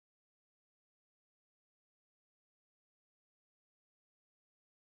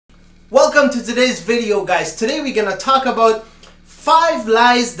Welcome to today's video, guys. Today we're gonna talk about 5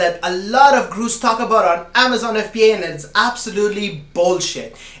 lies that a lot of gurus talk about on Amazon FBA, and it's absolutely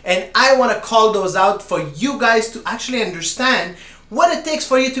bullshit. And I want to call those out for you guys to actually understand what it takes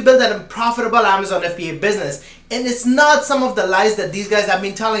for you to build a profitable Amazon FBA business. And it's not some of the lies that these guys have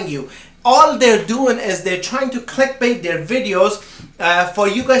been telling you. All they're doing is they're trying to clickbait their videos for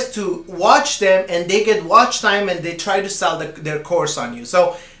you guys to watch them, and they get watch time and they try to sell their course on you.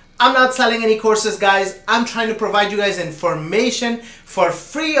 So I'm not selling any courses, guys. I'm trying to provide you guys information for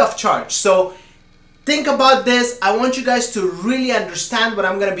free of charge. So think about this. I want you guys to really understand what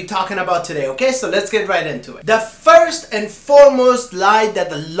I'm going to be talking about today, okay? So let's get right into it. The first and foremost lie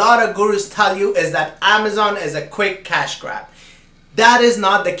that a lot of gurus tell you is that Amazon is a quick cash grab. That is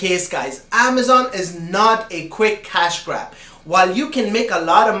not the case, guys. Amazon is not a quick cash grab. While you can make a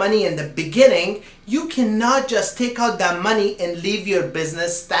lot of money in the beginning, you cannot just take out that money and leave your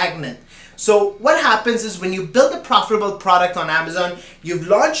business stagnant. So what happens is when you build a profitable product on Amazon, you've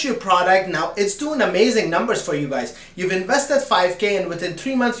launched your product, now it's doing amazing numbers for you guys. You've invested $5K and within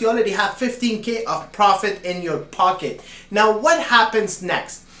 3 months you already have $15K of profit in your pocket. Now what happens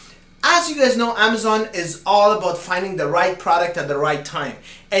next? As you guys know, Amazon is all about finding the right product at the right time.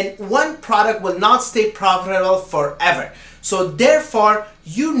 And one product will not stay profitable forever. So therefore,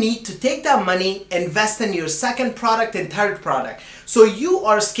 you need to take that money, invest in your second product and third product. So you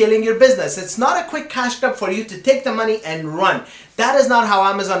are scaling your business. It's not a quick cash grab for you to take the money and run. That is not how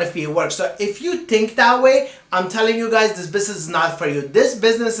Amazon FBA works. So if you think that way, I'm telling you guys, this business is not for you. This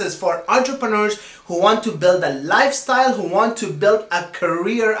business is for entrepreneurs who want to build a lifestyle, who want to build a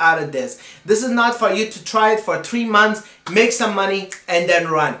career out of this. This is not for you to try it for 3 months, make some money, and then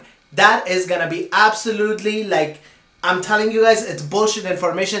run. That is gonna be absolutely like, I'm telling you guys, it's bullshit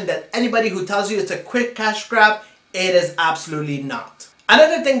information that anybody who tells you it's a quick cash grab, it is absolutely not.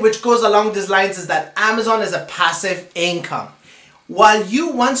 Another thing which goes along these lines is that Amazon is a passive income. While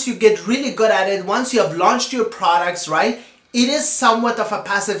once you get really good at it, once you have launched your products, right, it is somewhat of a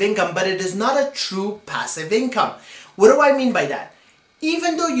passive income, but it is not a true passive income. What do I mean by that?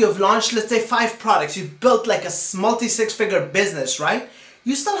 Even though you have launched, let's say 5 products, you've built like a multi-6-figure business, right?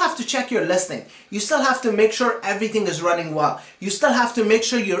 You still have to check your listing. You still have to make sure everything is running well. You still have to make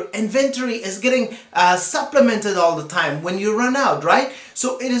sure your inventory is getting supplemented all the time when you run out, right?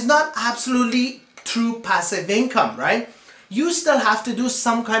 So it is not absolutely true passive income, right? You still have to do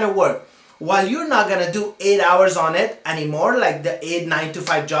some kind of work. While you're not gonna do 8 hours on it anymore, like the 9 to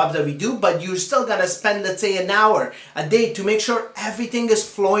 5 jobs that we do, but you're still gonna spend, let's say, an hour a day to make sure everything is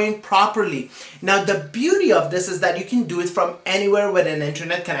flowing properly. Now, the beauty of this is that you can do it from anywhere with an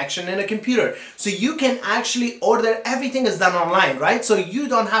internet connection and a computer. So you can actually order, everything is done online, right? So you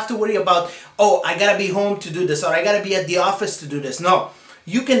don't have to worry about, oh, I gotta be home to do this, or I gotta be at the office to do this. No.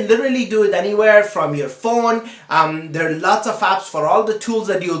 You can literally do it anywhere from your phone. There are lots of apps for all the tools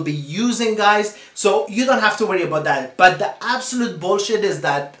that you'll be using, guys. So you don't have to worry about that. But the absolute bullshit is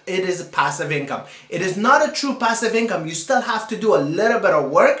that it is a passive income. It is not a true passive income. You still have to do a little bit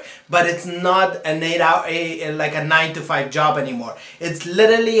of work, but it's not an 8 hour, like a 9 to 5 job anymore. It's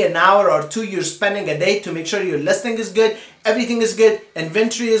literally an hour or 2 you're spending a day to make sure your listing is good, everything is good,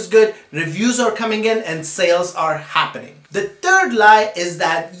 inventory is good, reviews are coming in, and sales are happening. The third lie is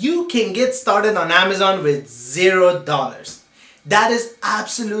that you can get started on Amazon with $0. That is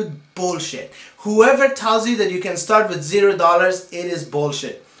absolute bullshit. Whoever tells you that you can start with $0, it is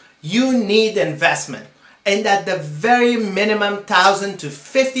bullshit. You need investment. And at the very minimum, $1,000 to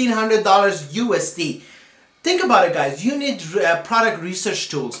 $1,500 USD. Think about it, guys. You need product research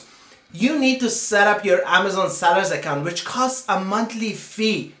tools. You need to set up your Amazon sellers account, which costs a monthly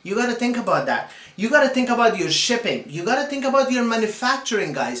fee. You got to think about that. You got to think about your shipping. You got to think about your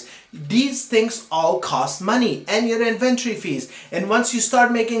manufacturing, guys. These things all cost money, and your inventory fees. And once you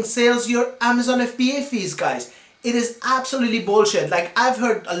start making sales, your Amazon FBA fees, guys. It is absolutely bullshit. Like, I've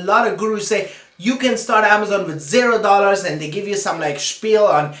heard a lot of gurus say, you can start Amazon with $0, and they give you some like spiel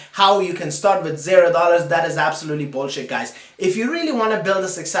on how you can start with $0. That is absolutely bullshit, guys. If you really want to build a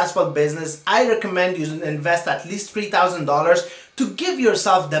successful business, I recommend you invest at least $3,000 to give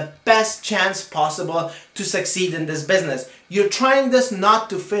yourself the best chance possible to succeed in this business. You're trying this not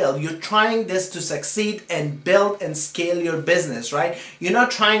to fail. You're trying this to succeed and build and scale your business, right? You're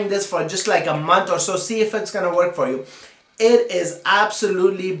not trying this for just like a month or so, see if it's gonna work for you. It is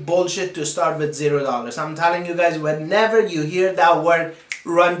absolutely bullshit to start with $0. I'm telling you guys, whenever you hear that word,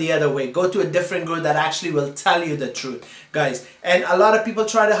 run the other way. Go to a different group that actually will tell you the truth, guys. And a lot of people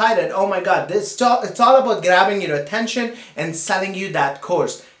try to hide it. Oh my God, it's all about grabbing your attention and selling you that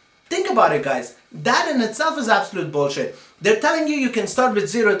course. Think about it, guys. That in itself is absolute bullshit. They're telling you can start with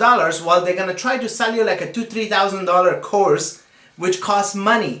 $0 while they're gonna try to sell you like a $2,000-3,000 course which costs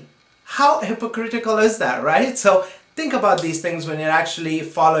money. How hypocritical is that, right? So think about these things when you're actually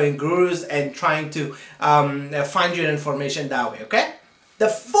following gurus and trying to find your information that way, okay? The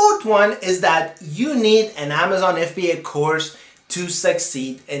fourth one is that you need an Amazon FBA course to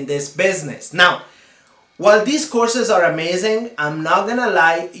succeed in this business. Now, while these courses are amazing, I'm not gonna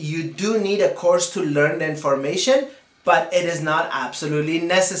lie, you do need a course to learn the information, but it is not absolutely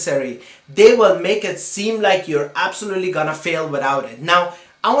necessary. They will make it seem like you're absolutely gonna fail without it. Now,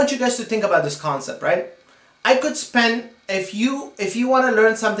 I want you guys to think about this concept, right? I could spend, if you want to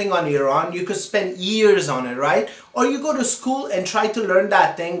learn something on your own, you could spend years on it, right? Or you go to school and try to learn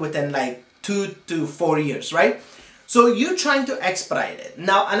that thing within like 2 to 4 years, right? So you're trying to expedite it.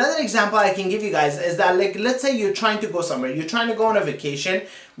 Now, another example I can give you guys is that, like, let's say you're trying to go somewhere. You're trying to go on a vacation.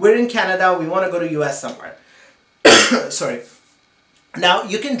 We're in Canada. We want to go to US somewhere. Sorry. Now,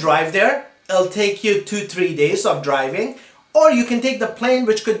 you can drive there. It'll take you 2-3 days of driving. Or you can take the plane,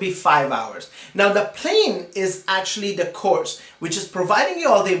 which could be 5 hours. Now, the plane is actually the course, which is providing you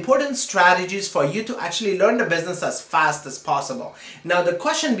all the important strategies for you to actually learn the business as fast as possible. Now, the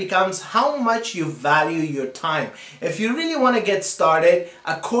question becomes how much you value your time. If you really want to get started,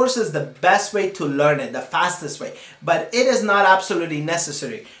 a course is the best way to learn it, the fastest way. But it is not absolutely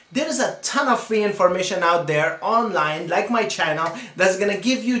necessary. There is a ton of free information out there online, like my channel, that's gonna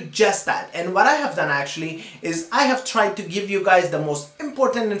give you just that. And what I have done actually is I have tried to give you guys the most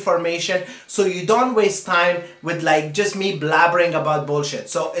important information so you don't waste time with like just me blabbering about bullshit.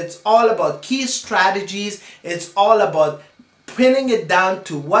 So it's all about key strategies. It's all about pinning it down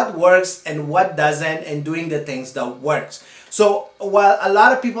to what works and what doesn't and doing the things that works. So while a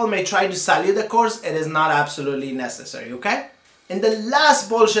lot of people may try to sell you the course, it is not absolutely necessary, okay? And the last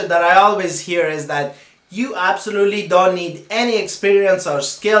bullshit that I always hear is that you absolutely don't need any experience or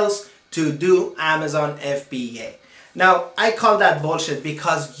skills to do Amazon FBA. Now, I call that bullshit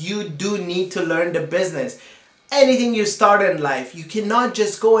because you do need to learn the business. Anything you start in life, you cannot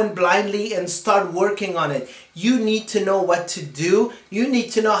just go in blindly and start working on it. You need to know what to do. You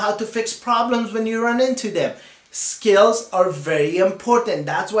need to know how to fix problems when you run into them. Skills are very important.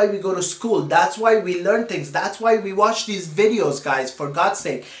 That's why we go to school. That's why we learn things. That's why we watch these videos, guys, for God's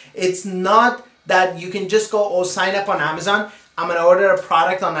sake. It's not that you can just go, oh, sign up on Amazon. I'm going to order a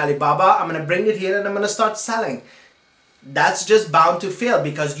product on Alibaba. I'm going to bring it here and I'm going to start selling. That's just bound to fail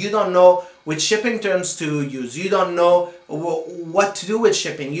because you don't know which shipping terms to use. You don't know what to do with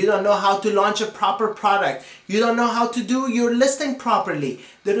shipping. You don't know how to launch a proper product. You don't know how to do your listing properly.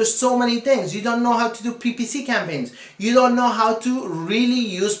 There are so many things. You don't know how to do PPC campaigns. You don't know how to really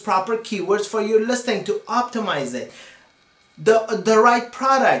use proper keywords for your listing to optimize it. The right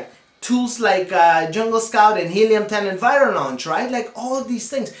product. Tools like Jungle Scout and Helium 10 and Viral Launch, right? Like all these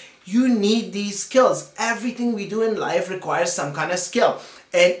things. You need these skills. Everything we do in life requires some kind of skill.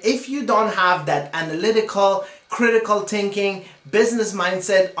 And if you don't have that analytical, critical thinking, business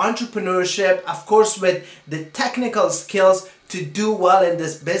mindset, entrepreneurship, of course with the technical skills to do well in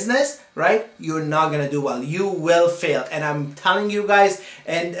this business, right? You're not gonna do well. You will fail. And I'm telling you guys,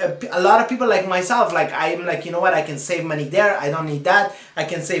 and a lot of people like myself, like I'm like, you know what, I can save money there, I don't need that. I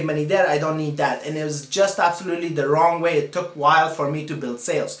can save money there, I don't need that. And it was just absolutely the wrong way. It took a while for me to build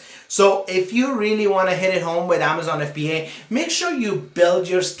sales. So if you really want to hit it home with Amazon FBA, make sure you build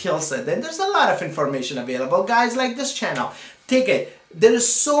your skill set. And there's a lot of information available, guys, like this channel. Take it. There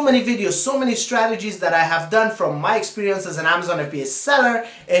is so many videos, so many strategies that I have done from my experience as an Amazon FBA seller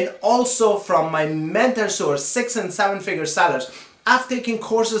and also from my mentors who are 6- and 7-figure sellers. I've taken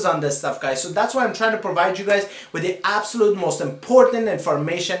courses on this stuff, guys. So that's why I'm trying to provide you guys with the absolute most important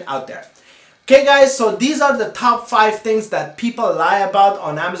information out there. Okay, guys, so these are the top 5 things that people lie about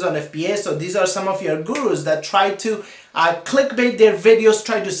on Amazon FBA. So these are some of your gurus that try to clickbait their videos,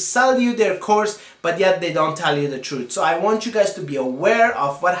 try to sell you their course, but yet they don't tell you the truth. So I want you guys to be aware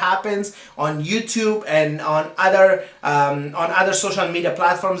of what happens on YouTube and on other social media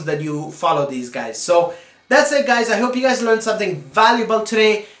platforms that you follow these guys. So that's it, guys. I hope you guys learned something valuable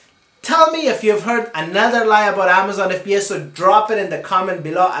today. Tell me if you've heard another lie about Amazon FBA, so drop it in the comment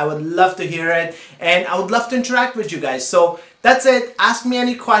below. I would love to hear it and I would love to interact with you guys. So that's it. Ask me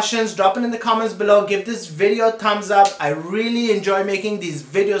any questions, drop it in the comments below. Give this video a thumbs up. I really enjoy making these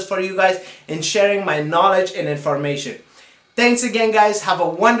videos for you guys and sharing my knowledge and information. Thanks again, guys. Have a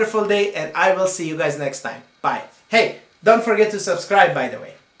wonderful day and I will see you guys next time. Bye. Hey, don't forget to subscribe, by the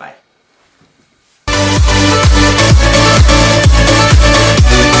way.